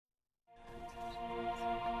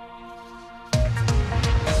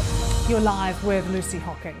You're live with Lucy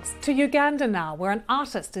Hawkins. To Uganda now, where an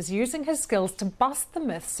artist is using his skills to bust the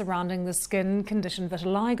myths surrounding the skin condition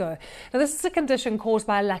vitiligo. Now, this is a condition caused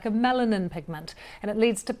by a lack of melanin pigment, and it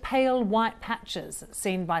leads to pale white patches,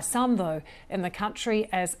 seen by some, though, in the country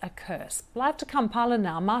as a curse. Live to Kampala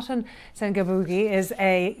now, Martin Senkubuge is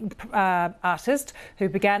an artist who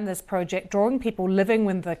began this project, drawing people living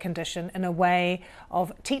with the condition in a way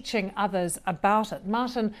of teaching others about it.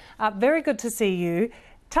 Martin, very good to see you.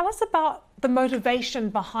 Tell us about the motivation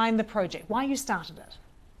behind the project, why you started it.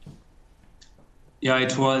 Yeah,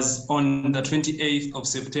 it was on the 28th of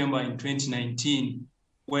September in 2019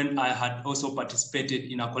 when I had also participated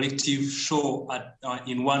in a collective show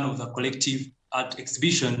in one of the collective art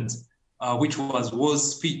exhibitions, which was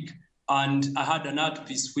Walls Speak. And I had an art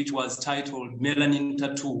piece which was titled Melanin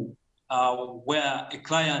Tattoo, where a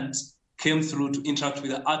client came through to interact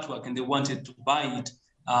with the artwork and they wanted to buy it.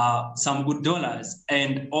 Some good dollars,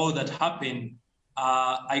 and all that happened,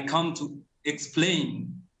 I come to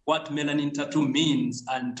explain what melanin tattoo means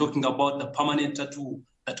and talking about the permanent tattoo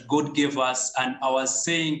that God gave us. And I was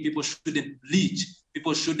saying people shouldn't bleach,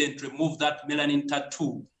 people shouldn't remove that melanin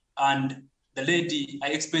tattoo. And the lady, I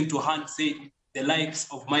explained to her and said the likes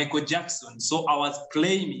of Michael Jackson. So I was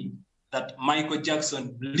claiming that Michael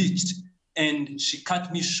Jackson bleached, and she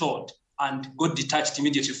cut me short and got detached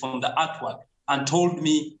immediately from the artwork and told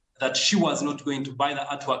me that she was not going to buy the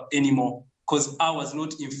artwork anymore because I was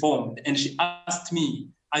not informed. And she asked me,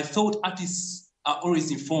 I thought artists are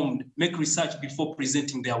always informed, make research before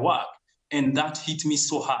presenting their work. And that hit me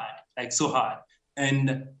so hard, like so hard.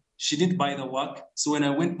 And she didn't buy the work. So when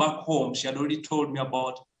I went back home, she had already told me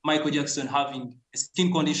about Michael Jackson having a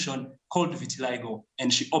skin condition called vitiligo.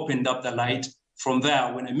 And she opened up the light. From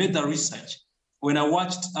there, when I made the research, when I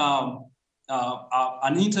watched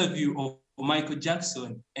an interview of Michael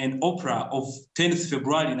Jackson and Oprah of 10th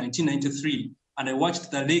February 1993, and I watched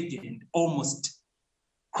the legend almost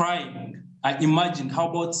crying. I imagined, how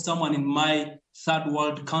about someone in my third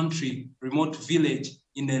world country, remote village,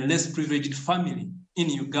 in a less privileged family in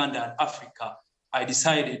Uganda and Africa? I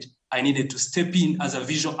decided I needed to step in as a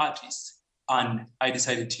visual artist, and I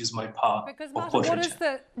decided to use my power of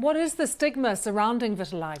portraiture. What is the stigma surrounding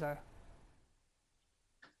vitiligo?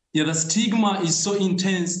 Yeah, the stigma is so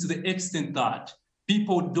intense to the extent that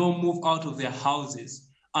people don't move out of their houses.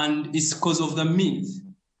 And it's because of the myth.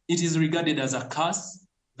 It is regarded as a curse.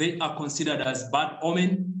 They are considered as bad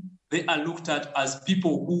omen. They are looked at as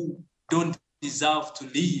people who don't deserve to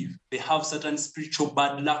live. They have certain spiritual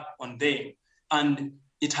bad luck on them. And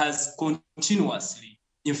it has continuously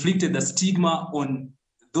inflicted the stigma on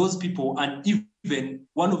those people. And even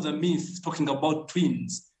one of the myths talking about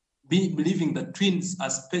twins, believing that twins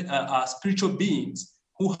are spiritual beings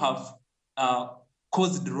who have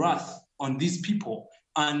caused wrath on these people.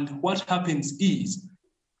 And what happens is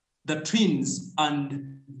the twins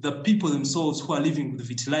and the people themselves who are living with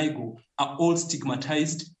vitiligo are all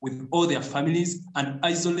stigmatized with all their families and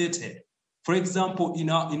isolated. For example, in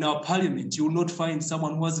our parliament, you will not find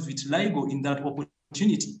someone who has vitiligo in that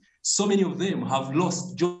opportunity. So many of them have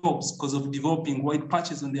lost jobs because of developing white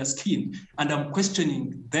patches on their skin. And I'm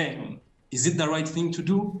questioning them. Is it the right thing to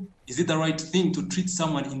do? Is it the right thing to treat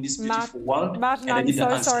someone in this beautiful world? Martin, I'm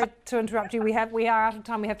so sorry to interrupt you. We are out of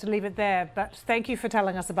time. We have to leave it there. But thank you for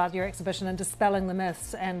telling us about your exhibition and dispelling the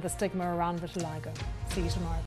myths and the stigma around vitiligo. See you tomorrow.